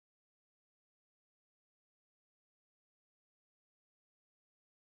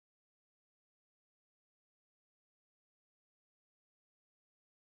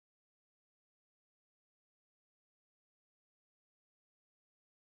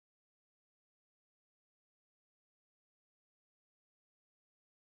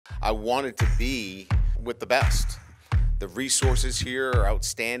I wanted to be with the best. The resources here are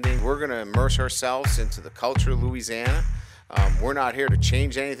outstanding. We're going to immerse ourselves into the culture of Louisiana. We're not here to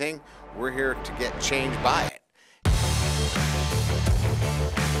change anything. We're here to get changed by it.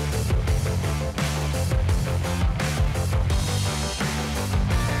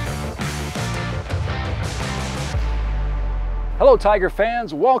 Hello Tiger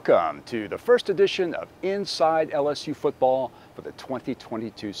fans, welcome to the first edition of Inside LSU Football for the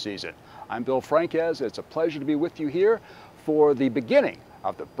 2022 season. I'm Bill Franquez. It's a pleasure to be with you here for the beginning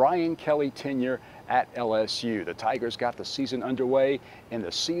of the Brian Kelly tenure at LSU. The Tigers got the season underway in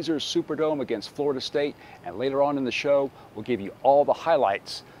the Caesars Superdome against Florida State, and later on in the show we'll give you all the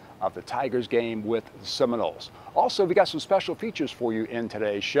highlights of the Tigers game with the Seminoles. Also, we got some special features for you in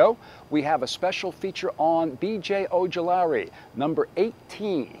today's show. We have a special feature on B.J. Ojulari, number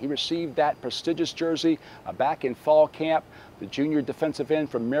 18. He received that prestigious jersey back in fall camp. The junior defensive end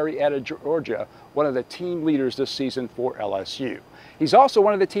from Marietta, Georgia, one of the team leaders this season for LSU. He's also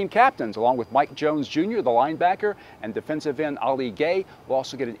one of the team captains, along with Mike Jones Jr., the linebacker, and defensive end Ali Gay. We'll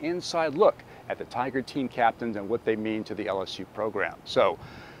also get an inside look at the Tiger team captains and what they mean to the LSU program. So,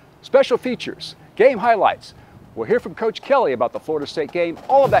 special features, game highlights. We'll hear from Coach Kelly about the Florida State game.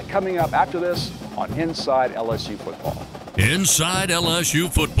 All of that coming up after this on Inside LSU Football. Inside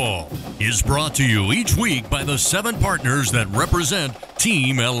LSU Football is brought to you each week by the 7 partners that represent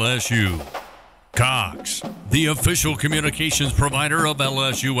Team LSU. Cox, the official communications provider of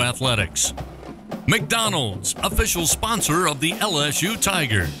LSU Athletics. McDonald's, official sponsor of the LSU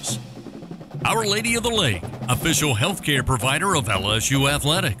Tigers. Our Lady of the Lake, official healthcare provider of LSU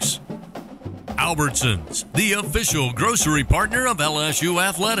Athletics. Albertsons, the official grocery partner of LSU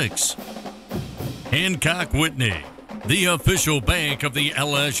Athletics. Hancock Whitney, the official bank of the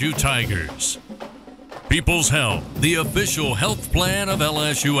LSU Tigers. People's Health, the official health plan of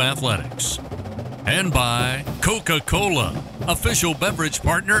LSU Athletics. And by Coca-Cola, official beverage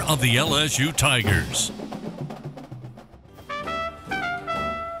partner of the LSU Tigers.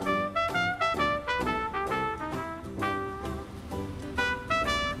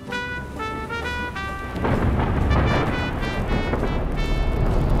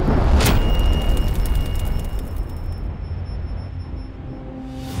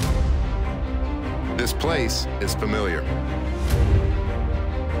 This place is familiar.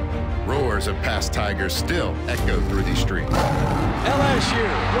 Roars of past Tigers still echo through these streets. LSU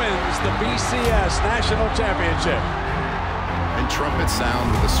wins the BCS National Championship. And trumpets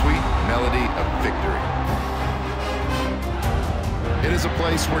sound with the sweet melody of victory. It is a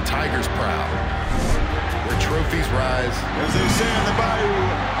place where Tigers proud, where trophies rise, as they say in the bayou,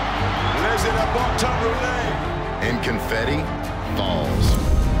 les in a bon temps roulé, and confetti falls.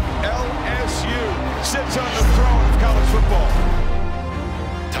 LSU sits on the throne of college football.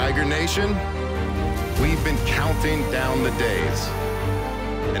 Tiger Nation, we've been counting down the days,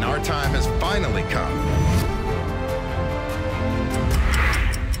 and our time has finally come.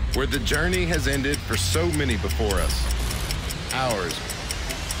 Where the journey has ended for so many before us, ours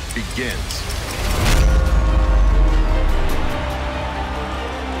begins.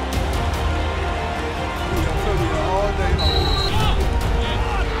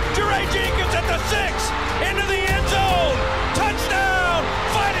 Jenkins at the 6, into the end zone, touchdown,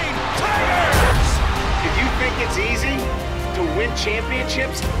 Fighting Tigers! If you think it's easy to win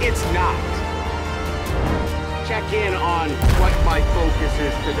championships, it's not. Check in on what my focus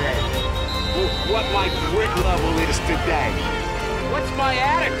is today, what my grit level is today, what's my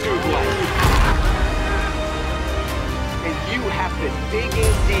attitude like. And you have to dig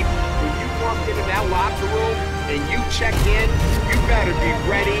in deep. When you walk into that locker room and you check in, you better be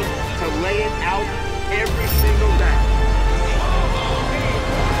ready to lay it out every single day.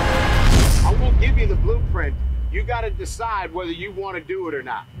 I won't give you the blueprint. You got to decide whether you want to do it or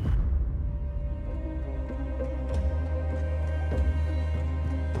not.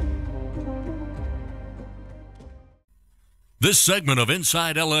 This segment of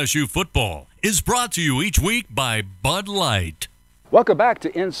Inside LSU Football is brought to you each week by Bud Light. Welcome back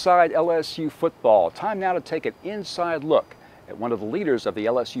to Inside LSU Football. Time now to take an inside look at one of the leaders of the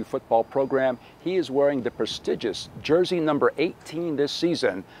LSU football program. He is wearing the prestigious jersey number 18 this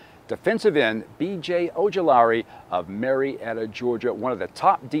season, defensive end B.J. Ojulari of Marietta, Georgia, one of the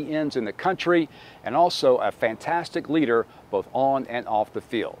top D-ends in the country, and also a fantastic leader both on and off the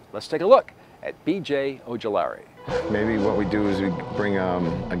field. Let's take a look at B.J. Ojulari. Maybe what we do is we bring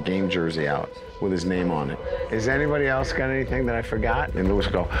a game jersey out with his name on it. Is anybody else got anything that I forgot? And Lewis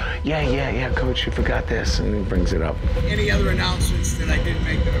will go, yeah, Coach, you forgot this, and he brings it up. Any other announcements that I didn't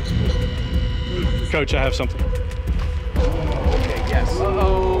make that I'm supposed to? Coach, I have something. Okay, yes.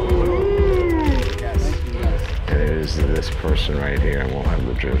 Uh-oh. is this person right here, and we'll have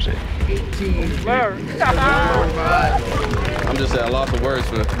the jersey. 18. I'm just at a loss of words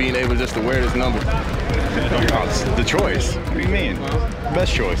for being able just to wear this number. The choice. What do you mean?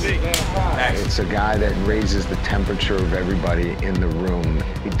 Best choice. It's a guy that raises the temperature of everybody in the room.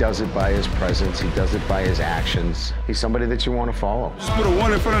 He does it by his presence. He does it by his actions. He's somebody that you want to follow. Just put a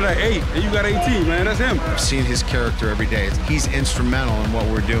 1 in front of that 8, and you got 18, man. That's him. I've seen his character every day. He's instrumental in what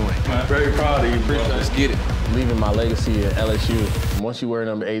we're doing. I'm very proud of you. Appreciate it. Let's get it. Leaving my legacy at LSU. Once you wear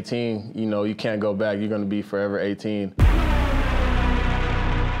number 18, you know you can't go back. You're going to be forever 18.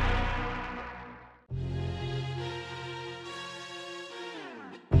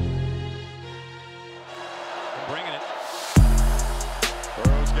 Bringing it.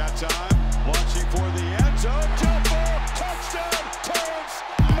 Burrow's got time. Launching for the end zone. Jump ball. Touchdown. Terrence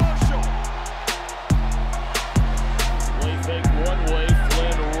Marshall. Play fake one way.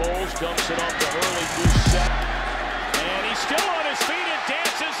 Flynn rolls. Dumps it off to Hurley. Good set. And he's still on his feet and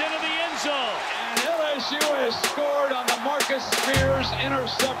dances into the end zone. And LSU has scored on the Marcus Spears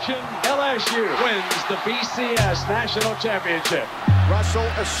interception. LSU wins the BCS National Championship. Russell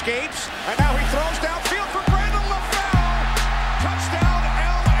escapes, and now he throws downfield for Brandon LaFell. Touchdown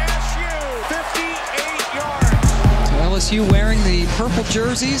LSU, 58 yards. So LSU wearing the purple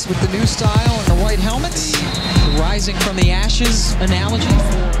jerseys with the new style and the white helmets. The rising from the ashes analogy.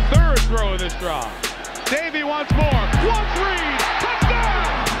 Third throw of this drive. Davey wants more. Wants Reed.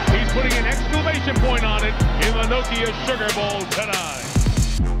 Touchdown! He's putting an exclamation point on it in the Nokia Sugar Bowl tonight.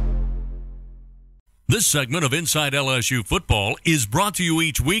 This segment of Inside LSU Football is brought to you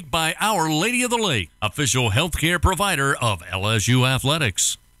each week by Our Lady of the Lake, official healthcare provider of LSU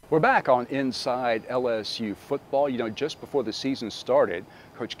Athletics. We're back on Inside LSU Football. You know, just before the season started,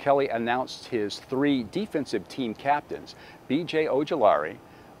 Coach Kelly announced his 3 defensive team captains, B.J. Ojulari,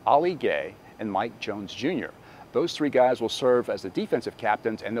 Ali Gay, and Mike Jones Jr. Those 3 guys will serve as the defensive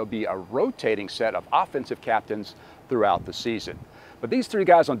captains, and there'll be a rotating set of offensive captains throughout the season. But these 3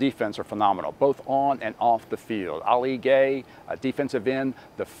 guys on defense are phenomenal, both on and off the field. Ali Gay, a defensive end,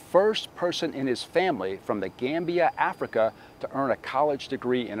 the first person in his family from the Gambia, Africa, to earn a college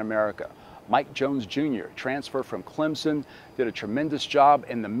degree in America. Mike Jones Jr., transfer from Clemson, did a tremendous job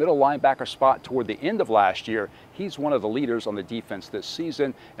in the middle linebacker spot toward the end of last year. He's one of the leaders on the defense this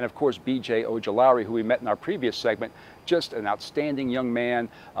season. And of course, B.J. Ojulari, who we met in our previous segment, just an outstanding young man,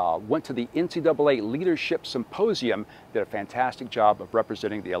 went to the NCAA Leadership Symposium, did a fantastic job of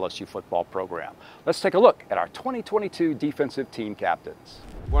representing the LSU football program. Let's take a look at our 2022 defensive team captains.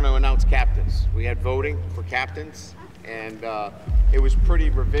 I want to announce captains. We had voting for captains, and it was pretty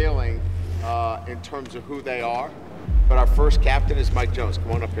revealing in terms of who they are. But our first captain is Mike Jones.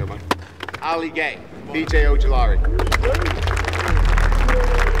 Come on up here, Mike. Ali Gay, B.J. Ojulari.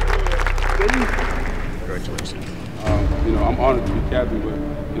 Congratulations. You know, I'm honored to be captain, but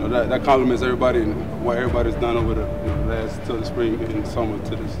you know that compliments everybody and what everybody's done over the last till the spring and summer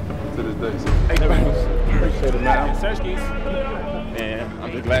to this day. So. Appreciate it, man. And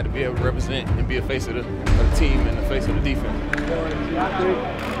I'm just glad to be able to represent and be a face of the team and the face of the defense.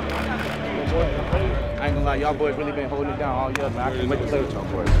 I ain't gonna lie, y'all boys really been holding it down all year, man. I can't wait to play with y'all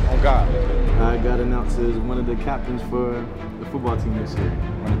boys. On God. I got announced as one of the captains for the football team this year.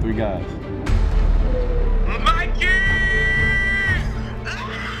 One of 3 guys. Mikey!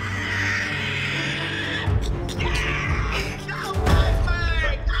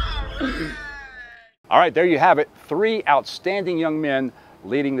 All right, there you have it. 3 outstanding young men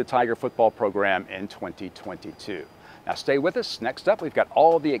leading the Tiger football program in 2022. Now stay with us. Next up, we've got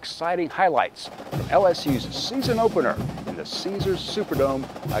all the exciting highlights from LSU's season opener in the Caesars Superdome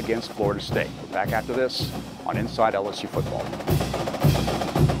against Florida State. We're back after this on Inside LSU Football.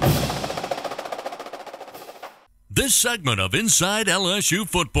 This segment of Inside LSU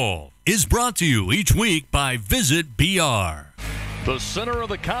Football is brought to you each week by Visit BR. The center of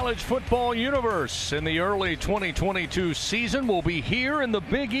the college football universe in the early 2022 season will be here in the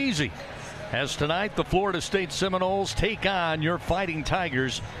Big Easy, as tonight the Florida State Seminoles take on your Fighting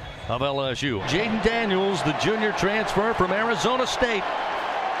Tigers of LSU. Jaden Daniels, the junior transfer from Arizona State,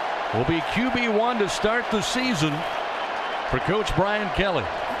 will be QB1 to start the season for Coach Brian Kelly.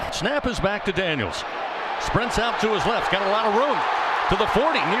 Snap is back to Daniels. Sprints out to his left, got a lot of room. To the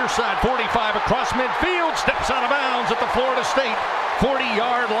 40, near side 45 across midfield, steps out of bounds at the Florida State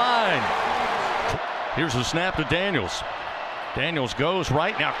 40-yard line. Here's the snap to Daniels. Daniels goes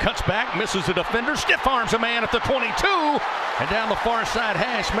right, now cuts back, misses the defender, stiff arms a man at the 22, and down the far side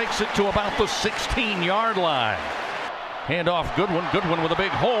hash, makes it to about the 16-yard line. Hand off Goodwin with a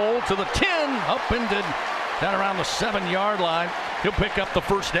big hole to the 10, upended down around the 7-yard line. He'll pick up the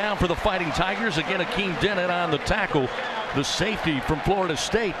first down for the Fighting Tigers. Again, Akeem Dennett on the tackle, the safety from Florida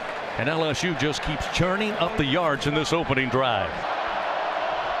State. And LSU just keeps churning up the yards in this opening drive.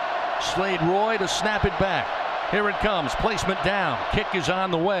 Slade Roy to snap it back. Here it comes. Placement down. Kick is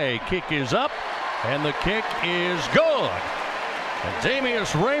on the way. Kick is up. And the kick is good. And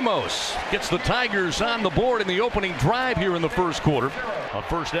Damius Ramos gets the Tigers on the board in the opening drive here in the first quarter. A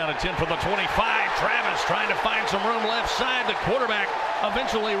first down and 10 from the 25. Travis trying to find some room left side. The quarterback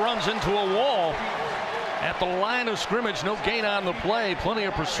eventually runs into a wall at the line of scrimmage. No gain on the play. Plenty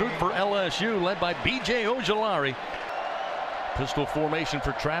of pursuit for LSU, led by B.J. Ojulari. Pistol formation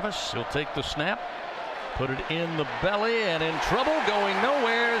for Travis. He'll take the snap, put it in the belly, and in trouble going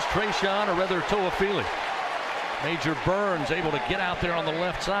nowhere is Trayshawn, or rather Toafili. Major Burns able to get out there on the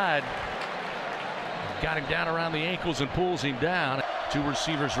left side. Got him down around the ankles and pulls him down. 2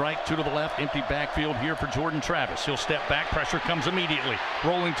 receivers right, 2 to the left. Empty backfield here for Jordan Travis. He'll step back. Pressure comes immediately.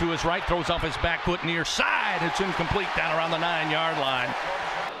 Rolling to his right. Throws off his back foot near side. It's incomplete down around the 9-yard line.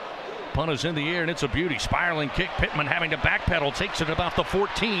 Punt is in the air, and it's a beauty. Spiraling kick. Pittman having to backpedal. Takes it at about the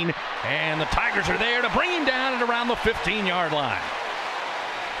 14. And the Tigers are there to bring him down at around the 15-yard line.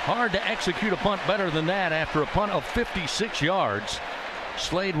 Hard to execute a punt better than that after a punt of 56 yards.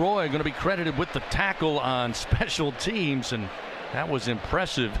 Slade Roy going to be credited with the tackle on special teams, and that was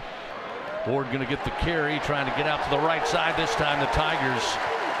impressive. Ward going to get the carry, trying to get out to the right side. This time the Tigers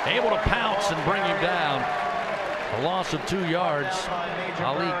able to pounce and bring him down. A loss of 2 yards.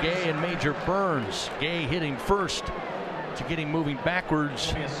 Ali Gay and Major Burns. Gay hitting first to get him moving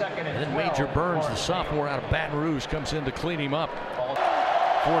backwards. And then Major Burns, the sophomore out of Baton Rouge, comes in to clean him up.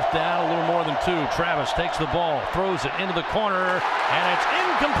 4th down, a little more than 2. Travis takes the ball, throws it into the corner, and it's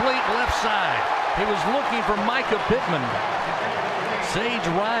incomplete left side. He was looking for Micah Pittman. Sage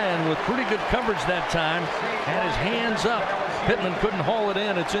Ryan with pretty good coverage that time. Had his hands up. Pittman couldn't haul it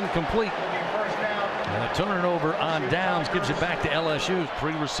in. It's incomplete. And a turnover on downs gives it back to LSU.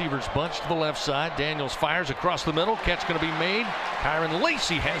 3 receivers bunched to the left side. Daniels fires across the middle. Catch going to be made. Kyron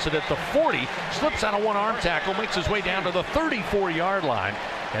Lacey has it at the 40. Slips on a one-arm tackle. Makes his way down to the 34-yard line.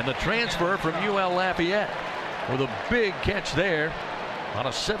 And the transfer from UL Lafayette with a big catch there on a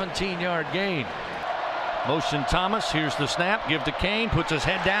 17-yard gain. Motion Thomas. Here's the snap. Give to Kane. Puts his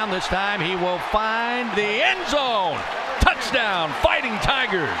head down. This time he will find the end zone. Touchdown, Fighting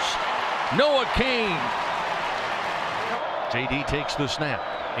Tigers. Noah Kane. JD takes the snap.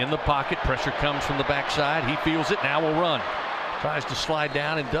 In the pocket. Pressure comes from the backside. He feels it. Now will run. Tries to slide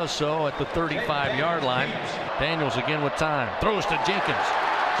down and does so at the 35-yard line. Daniels again with time. Throws to Jenkins.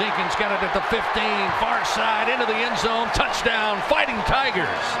 Jenkins got it at the 15. Far side into the end zone. Touchdown, Fighting Tigers.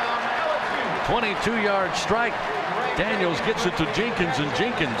 22-yard strike. Daniels gets it to Jenkins, and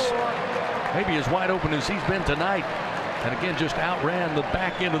Jenkins maybe as wide open as he's been tonight. And again, just outran the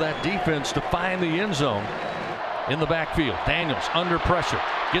back end of that defense to find the end zone. In the backfield, Daniels under pressure,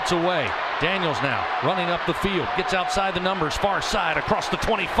 gets away. Daniels now running up the field, gets outside the numbers, far side across the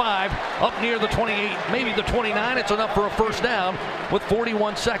 25, up near the 28, maybe the 29. It's enough for a first down with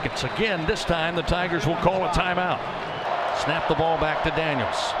 41 seconds. Again, this time the Tigers will call a timeout. Snap the ball back to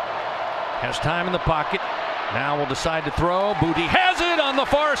Daniels. Has time in the pocket. Now will decide to throw. Booty has it on the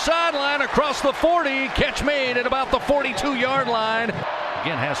far sideline across the 40. Catch made at about the 42-yard line.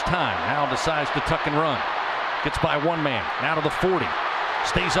 Again, has time. Now decides to tuck and run. Gets by one man. Now to the 40.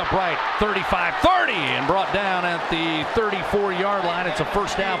 Stays upright. 35-30 and brought down at the 34-yard line. It's a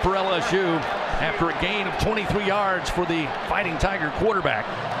first down for LSU after a gain of 23 yards for the Fighting Tiger quarterback.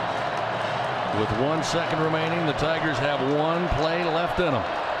 With 1 second remaining, the Tigers have one play left in them.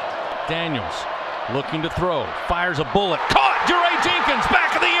 Daniels looking to throw. Fires a bullet. Caught! Jeray Jenkins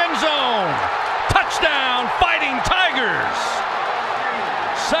back of the end zone. Touchdown, Fighting Tigers.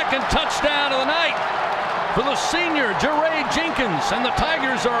 Second touchdown of the night for the senior, Jeray Jenkins. And the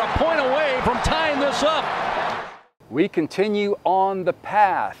Tigers are a point away from tying this up. We continue on the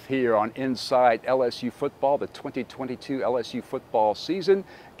path here on Inside LSU Football, the 2022 LSU football season.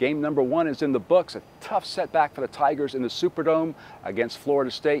 Game number 1 is in the books. A tough setback for the Tigers in the Superdome against Florida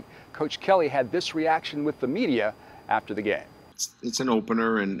State. Coach Kelly had this reaction with the media after the game. It's an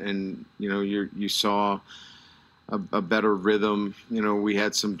opener, and you know, you saw a better rhythm. You know, we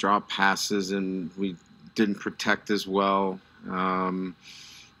had some drop passes, and we didn't protect as well.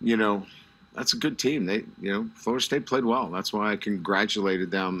 You know, that's a good team. Florida State played well. That's why I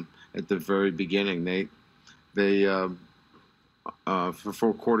congratulated them at the very beginning. They for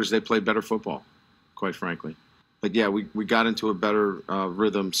 4 quarters they played better football, quite frankly. But yeah, we got into a better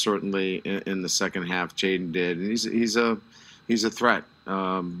rhythm certainly in the second half. Jaden did, and he's a threat.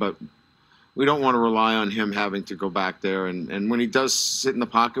 But we don't want to rely on him having to go back there. And when he does sit in the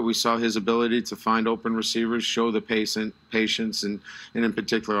pocket, we saw his ability to find open receivers, show the patience, and in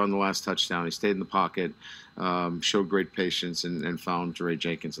particular on the last touchdown, he stayed in the pocket, showed great patience, and found Dre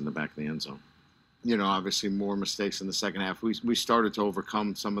Jenkins in the back of the end zone. You know, obviously more mistakes in the second half. We started to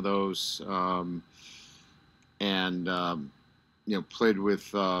overcome some of those, and you know, played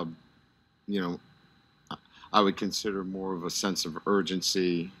with you know, I would consider more of a sense of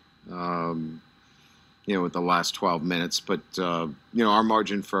urgency. You know, with the last 12 minutes, but you know, our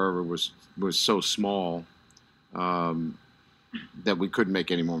margin for error was so small that we couldn't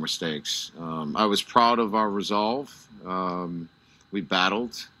make any more mistakes. I was proud of our resolve. We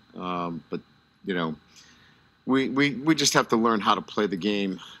battled, but you know, we just have to learn how to play the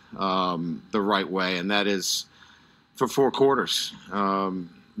game the right way, and that is for 4 quarters.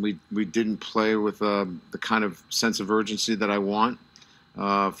 We didn't play with the kind of sense of urgency that I want.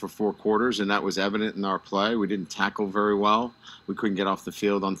 For 4 quarters, and that was evident in our play. We didn't tackle very well. We couldn't get off the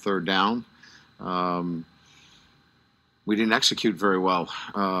field on 3rd down. We didn't execute very well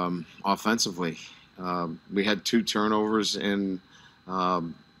offensively. We had 2 turnovers in our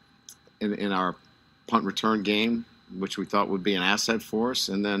punt return game, which we thought would be an asset for us,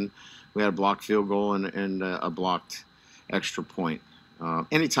 and then we had a blocked field goal and a blocked extra point.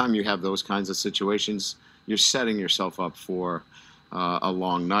 Anytime you have those kinds of situations, you're setting yourself up for a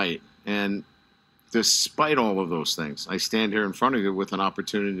long night. And despite all of those things, I stand here in front of you with an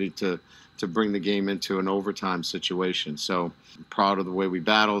opportunity to bring the game into an overtime situation. So I'm proud of the way we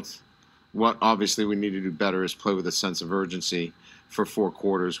battled. What obviously we need to do better is play with a sense of urgency for 4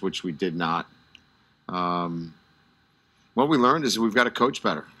 quarters, which we did not. What we learned is we've got to coach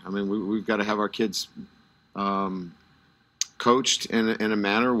better. I mean, we've got to have our kids coached in a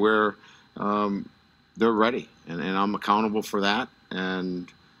manner where they're ready, and I'm accountable for that. And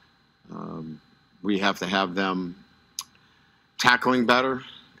we have to have them tackling better,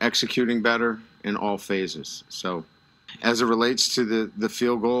 executing better in all phases. So as it relates to the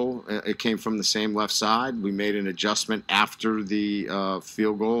field goal, it came from the same left side. We made an adjustment after the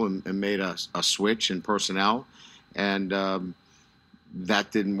field goal and made a switch in personnel, and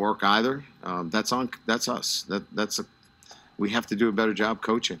that didn't work either. That's us. We have to do a better job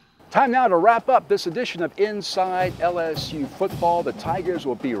coaching. Time now to wrap up this edition of Inside LSU Football. The Tigers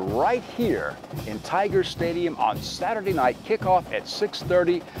will be right here in Tiger Stadium on Saturday night, kickoff at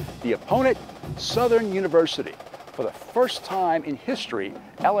 6:30. The opponent, Southern University. For the first time in history,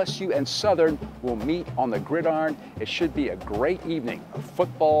 LSU and Southern will meet on the gridiron. It should be a great evening of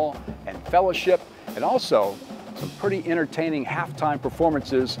football and fellowship, and also some pretty entertaining halftime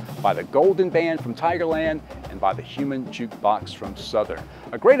performances by the Golden Band from Tigerland and by the Human Jukebox from Southern.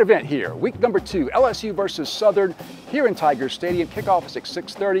 A great event here. Week number 2, LSU versus Southern here in Tiger Stadium. Kickoff is at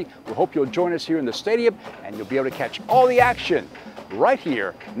 6:30. We hope you'll join us here in the stadium, and you'll be able to catch all the action right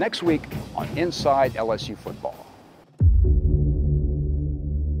here next week on Inside LSU Football.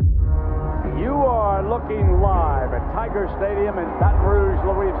 You are looking live at Tiger Stadium in Baton Rouge,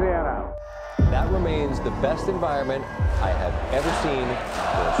 Louisiana. That remains the best environment I have ever seen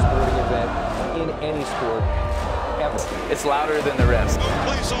for a sporting event in any sport ever. It's louder than the rest. No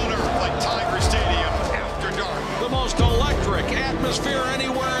place on earth like Tiger Stadium after dark. The most electric atmosphere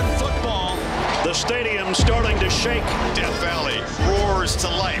anywhere in football. The stadium starting to shake. Death Valley roars to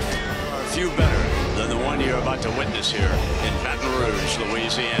life. A few better than the one you're about to witness here in Baton Rouge,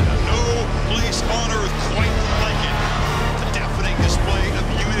 Louisiana. No place on earth quite like it. A deafening display of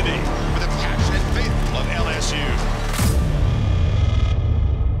unity with the passionate faithful of LSU.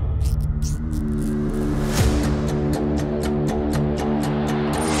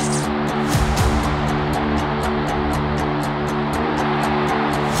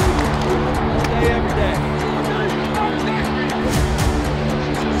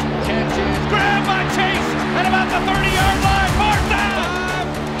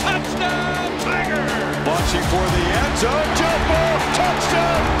 For the end zone, jump ball,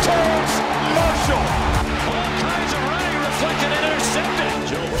 touchdown, Terrence Marshall. All kinds of running reflected and intercepted.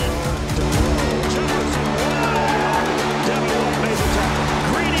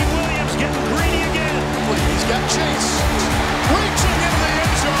 Greedy Williams getting greedy again. He's got Chase reaching into the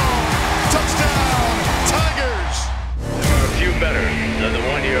end zone. Touchdown, Tigers. There are a few better than the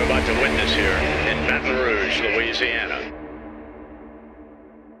one you're about to witness here in Baton Rouge, Louisiana.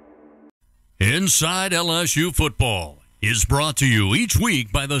 Inside LSU Football is brought to you each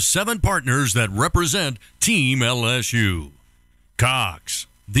week by the 7 partners that represent Team LSU. Cox,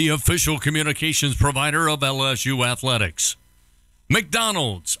 the official communications provider of LSU Athletics.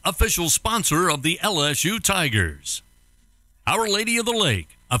 McDonald's, official sponsor of the LSU Tigers. Our Lady of the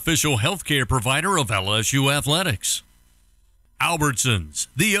Lake, official healthcare provider of LSU Athletics. Albertsons,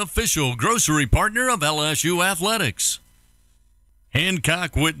 the official grocery partner of LSU Athletics.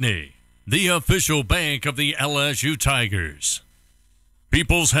 Hancock Whitney, the official bank of the LSU Tigers.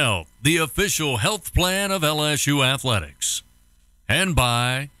 People's Health, the official health plan of LSU Athletics. And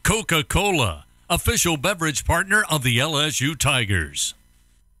by Coca-Cola, official beverage partner of the LSU Tigers.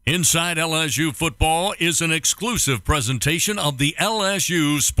 Inside LSU Football is an exclusive presentation of the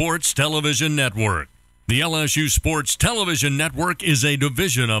LSU Sports Television Network. The LSU Sports Television Network is a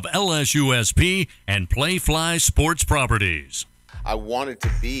division of LSUSP and Playfly Sports Properties. I wanted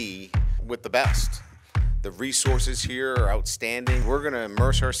to be with the best. The resources here are outstanding. We're going to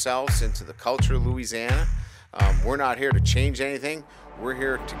immerse ourselves into the culture of Louisiana. We're not here to change anything. We're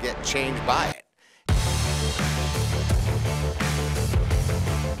here to get changed by it.